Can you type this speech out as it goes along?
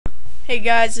Hey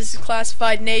guys, this is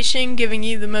ClassifiedNation giving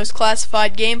you the most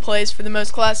classified gameplays for the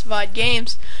most classified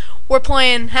games. We're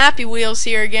playing Happy Wheels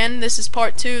here again. This is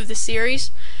part 2 of the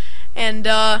series. And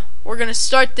we're going to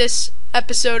start this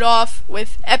episode off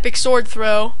with Epic Sword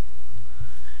Throw.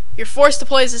 You're forced to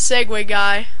play as the Segway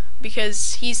guy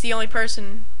because he's the only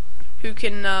person who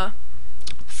can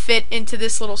fit into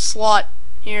this little slot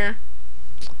here.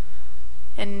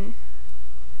 And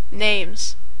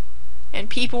names. And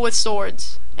people with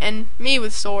swords. And me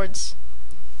with swords.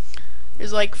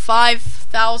 There's like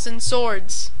 5,000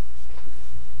 swords.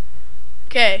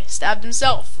 Okay, stabbed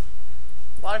himself.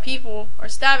 A lot of people are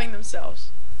stabbing themselves.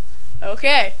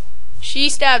 Okay, she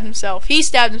stabbed himself. He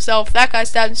stabbed himself. That guy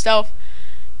stabbed himself.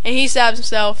 And he stabbed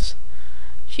himself.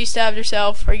 She stabbed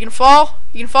herself. Are you gonna fall?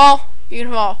 You gonna fall? You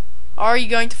gonna fall? Are you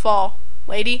going to fall?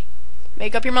 Lady,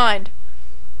 make up your mind.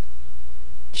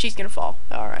 She's gonna fall.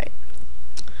 Alright.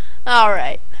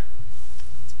 Alright.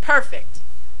 Perfect.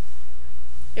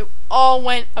 It all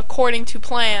went according to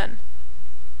plan.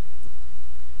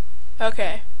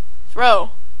 Okay. Throw.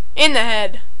 In the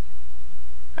head.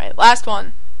 Right, last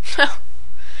one.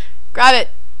 Grab it.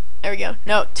 There we go.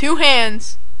 No, 2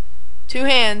 hands. 2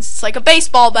 hands. It's like a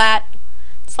baseball bat.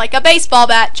 It's like a baseball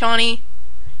bat, Johnny.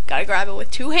 Gotta grab it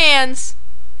with 2 hands.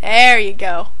 There you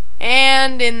go.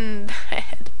 And in the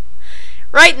head.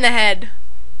 Right in the head.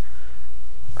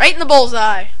 Right in the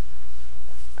bullseye.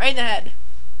 Right in the head.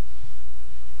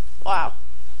 Wow.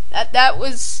 That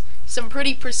was some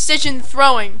pretty precision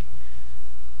throwing.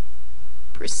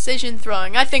 Precision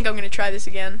throwing. I think I'm gonna try this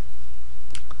again.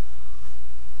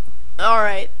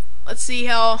 Alright. Let's see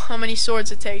how many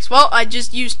swords it takes. Well, I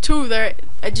just used 2 there.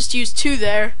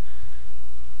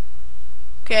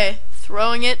 Okay,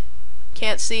 throwing it.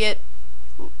 Can't see it.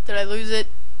 Did I lose it?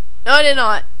 No, I did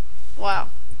not. Wow.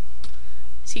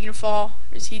 Is he gonna fall?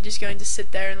 Or is he just going to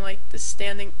sit there and like the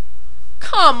standing?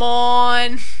 Come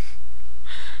on!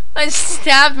 I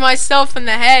stabbed myself in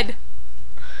the head.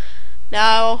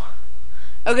 Now,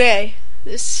 okay,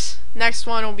 this next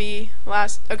one will be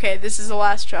last. Okay, this is the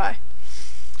last try.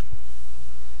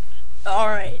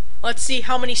 Alright, let's see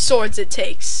how many swords it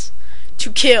takes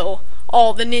to kill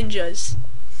all the ninjas.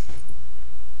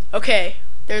 Okay,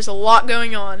 there's a lot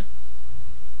going on.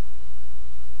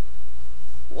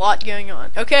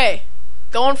 Okay,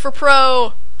 going for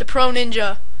the pro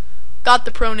ninja. Got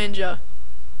the pro ninja.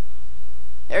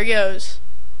 There he goes.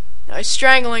 Now he's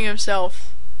strangling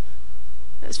himself.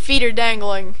 His feet are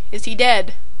dangling. Is he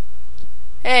dead?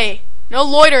 Hey, no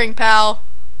loitering, pal.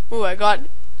 Ooh, I got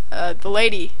the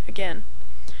lady again.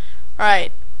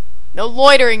 Alright, no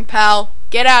loitering, pal.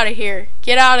 Get out of here.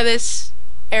 Get out of this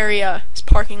area, this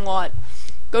parking lot.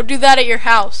 Go do that at your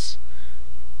house.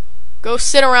 Go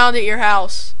sit around at your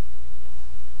house.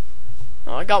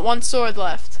 Oh, I got 1 sword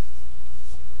left.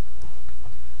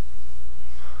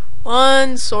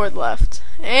 1 sword left.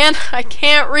 And I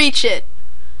can't reach it.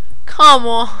 Come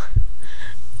on.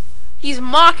 He's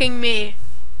mocking me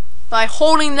by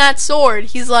holding that sword.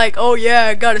 He's like, oh yeah,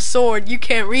 I got a sword. You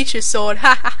can't reach a sword.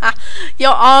 Ha ha ha.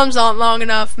 Your arms aren't long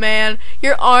enough, man.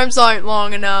 Your arms aren't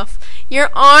long enough. Your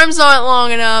arms aren't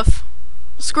long enough.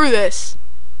 Screw this.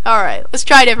 Alright, let's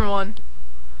try a different one.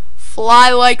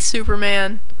 Fly like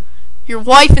Superman. Your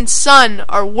wife and son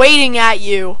are waiting at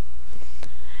you.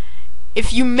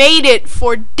 If you made it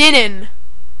for dinner,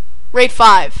 rate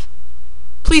 5.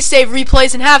 Please save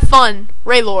replays and have fun.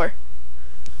 Raylor.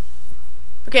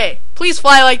 Okay, please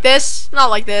fly like this,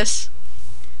 not like this.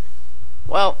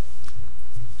 Well,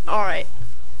 alright.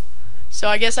 So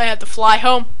I guess I have to fly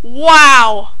home.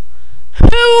 Wow!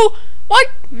 What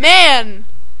man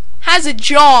has a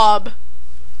job?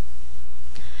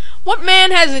 What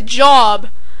man has a job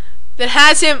that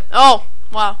has him,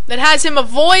 that has him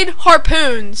avoid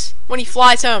harpoons when he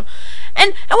flies home?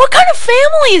 And what kind of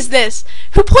family is this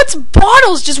who puts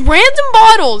bottles, just random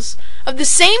bottles of the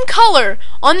same color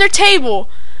on their table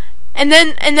and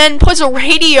then puts a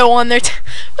radio on their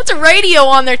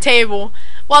table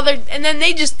while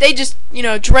they just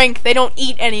drink. They don't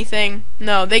eat anything.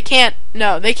 No, they can't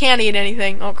eat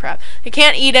anything. Oh crap. They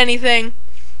can't eat anything.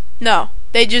 No,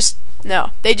 they just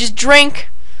drink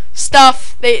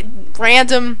stuff.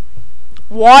 Random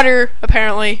water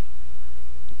apparently.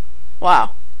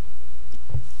 Wow.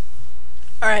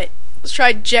 Alright, let's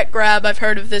try jet grab. I've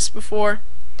heard of this before.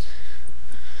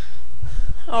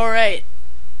 Alright.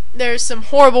 There's some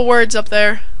horrible words up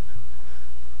there.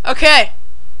 Okay.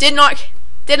 Did not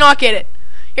get it.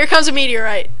 Here comes a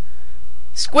meteorite.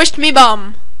 Squished me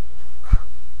bum.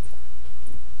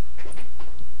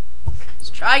 Let's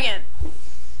try again.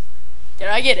 Did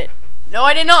I get it? No,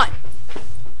 I did not.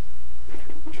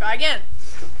 Try again.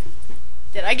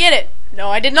 Did I get it? No,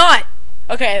 I did not.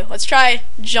 Okay, let's try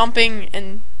jumping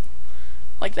and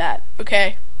like that.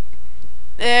 Okay.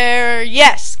 There,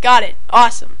 yes, got it.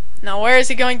 Awesome. Now where is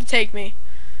it going to take me?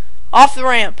 Off the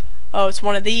ramp. Oh, it's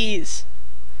one of these.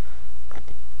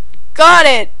 Got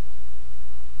it.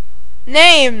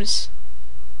 Names.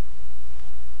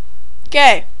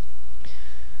 Okay.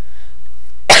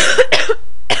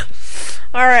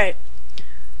 Alright.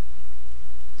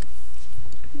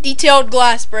 Detailed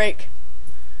glass break.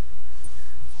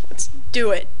 Let's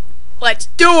do it. Let's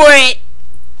do it!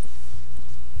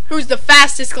 Who's the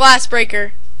fastest glass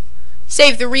breaker?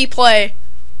 Save the replay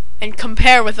and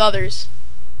compare with others.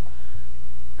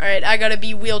 Alright, I gotta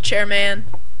be wheelchair man.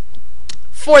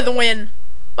 For the win.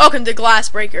 Welcome to Glass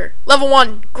Breaker. Level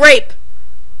 1, Grape.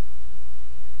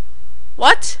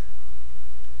 What?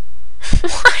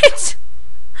 What?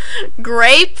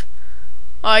 Grape?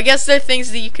 Oh, I guess there are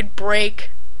things that you could break.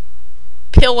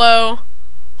 Pillow.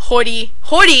 Hoodie.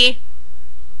 Hoodie?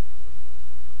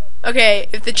 Okay,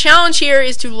 if the challenge here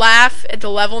is to laugh at the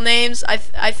level names, I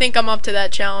think I'm up to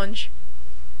that challenge.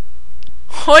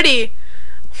 Hoodie?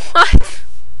 What?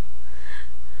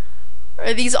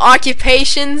 Are these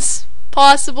occupations,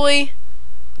 possibly?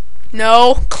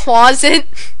 No. Closet?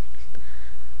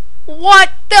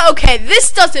 What the? Okay,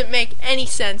 this doesn't make any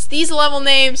sense. These level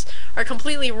names are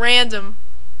completely random.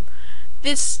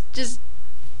 This just...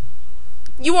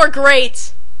 You are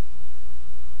great.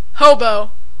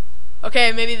 Hobo.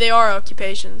 Okay, maybe they are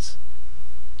occupations.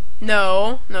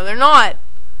 No, they're not.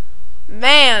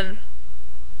 Man.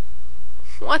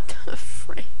 What the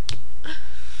frick?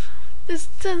 This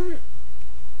doesn't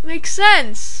make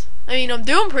sense. I mean, I'm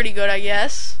doing pretty good, I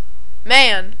guess.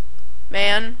 Man.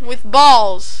 Man with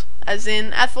balls. As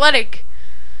in athletic.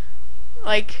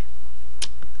 Like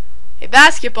a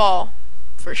basketball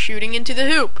for shooting into the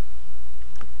hoop.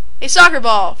 A soccer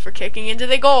ball for kicking into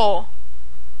the goal.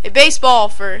 A baseball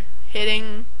for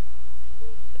hitting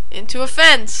into a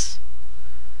fence.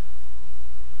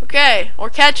 Okay, or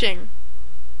catching.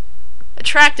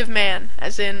 Attractive man,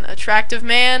 as in attractive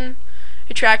man,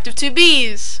 attractive to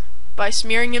bees, by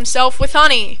smearing himself with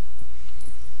honey.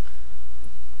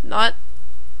 Not...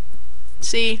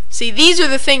 See, these are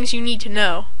the things you need to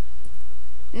know.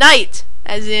 Night,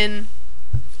 as in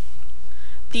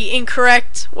the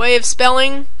incorrect way of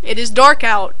spelling, it is dark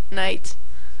out, night.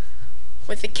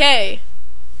 With a K.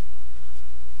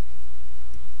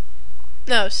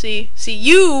 No, see,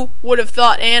 you would have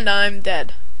thought, and I'm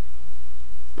dead.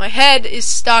 My head is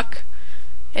stuck,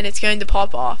 and it's going to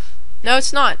pop off. No,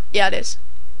 it's not. Yeah, it is.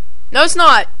 No, it's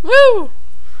not. Woo!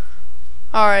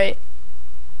 Alright.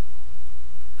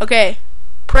 Okay.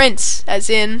 Prince, as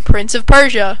in Prince of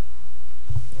Persia.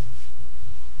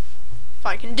 If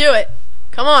I can do it.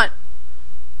 Come on.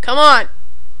 Come on.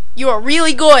 You are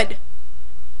really good.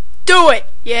 Do it!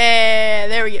 Yeah,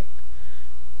 there we go.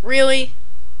 Really?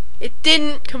 It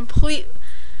didn't complete...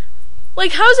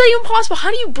 Like, how is that even possible?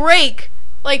 How do you break,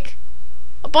 like,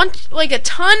 a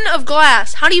ton of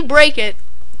glass? How do you break it?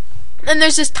 And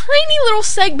there's this tiny little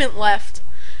segment left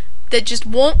that just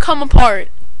won't come apart.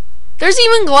 There's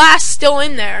even glass still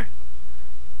in there.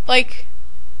 Like,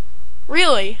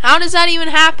 really? How does that even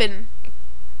happen?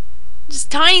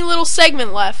 Just tiny little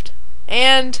segment left.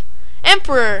 And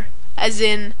Emperor, as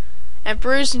in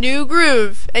Emperor's New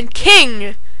Groove. And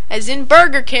King, as in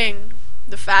Burger King,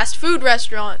 the fast food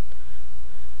restaurant.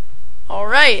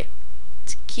 Alright.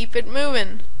 Let's keep it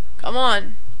moving. Come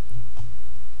on.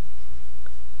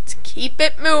 Let's keep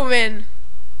it moving.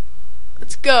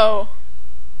 Let's go.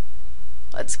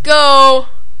 Let's go.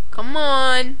 Come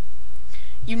on.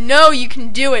 You know you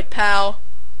can do it, pal.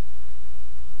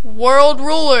 World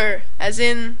ruler, as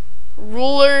in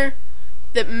ruler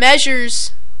that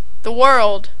measures the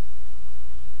world.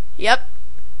 Yep.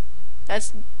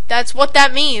 That's what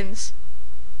that means.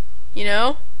 You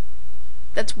know?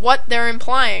 That's what they're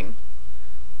implying.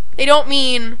 They don't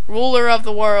mean ruler of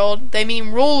the world. They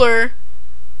mean ruler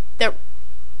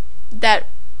that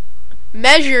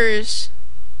measures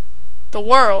the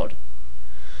world.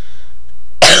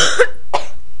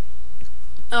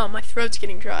 Oh, my throat's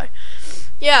getting dry.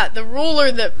 Yeah, the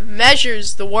ruler that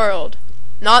measures the world.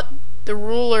 Not the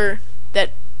ruler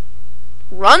that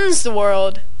runs the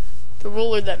world. The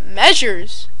ruler that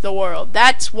measures the world.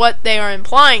 That's what they are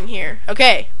implying here.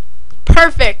 Okay.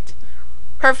 Perfect.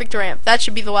 Perfect ramp. That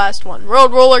should be the last one.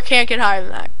 Road roller can't get higher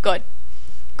than that. Good.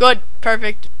 Good.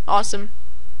 Perfect. Awesome.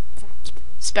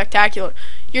 Spectacular.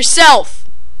 Yourself.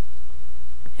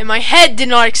 And my head did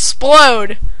not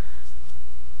explode.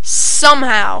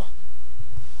 Somehow.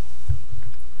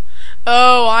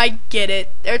 Oh, I get it.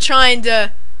 They're trying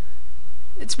to...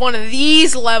 It's one of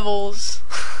these levels.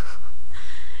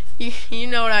 You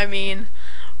know what I mean.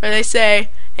 Where they say,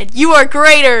 and you are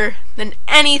greater than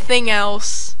anything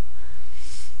else.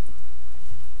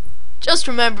 Just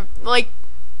remember, like,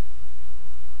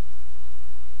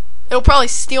 it'll probably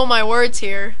steal my words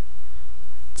here.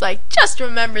 It's like, just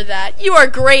remember that. You are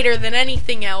greater than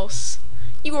anything else.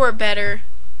 You are better.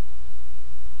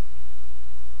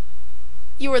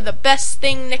 You are the best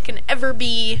thing that can ever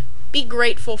be. Be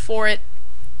grateful for it.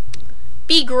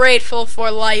 Be grateful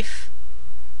for life.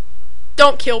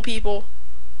 Don't kill people.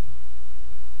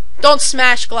 Don't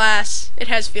smash glass. It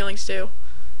has feelings too.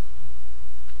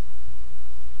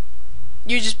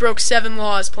 You just broke 7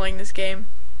 laws playing this game.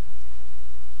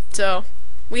 So,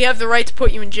 we have the right to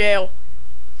put you in jail.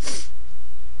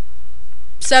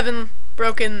 7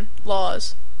 broken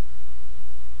laws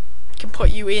can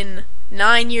put you in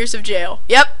 9 years of jail.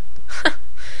 Yep.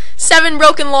 7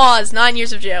 broken laws, 9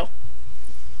 years of jail.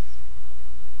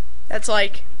 That's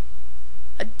like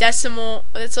a decimal.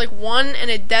 That's like 1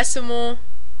 and a decimal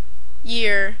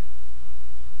year.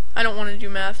 I don't want to do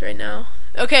math right now.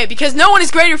 Okay, because no one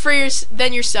is greater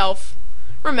than yourself.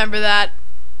 Remember that.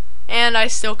 And I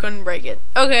still couldn't break it.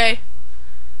 Okay.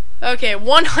 Okay,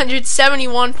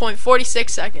 171.46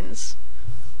 seconds.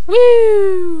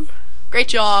 Woo! Great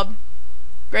job.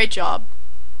 Great job.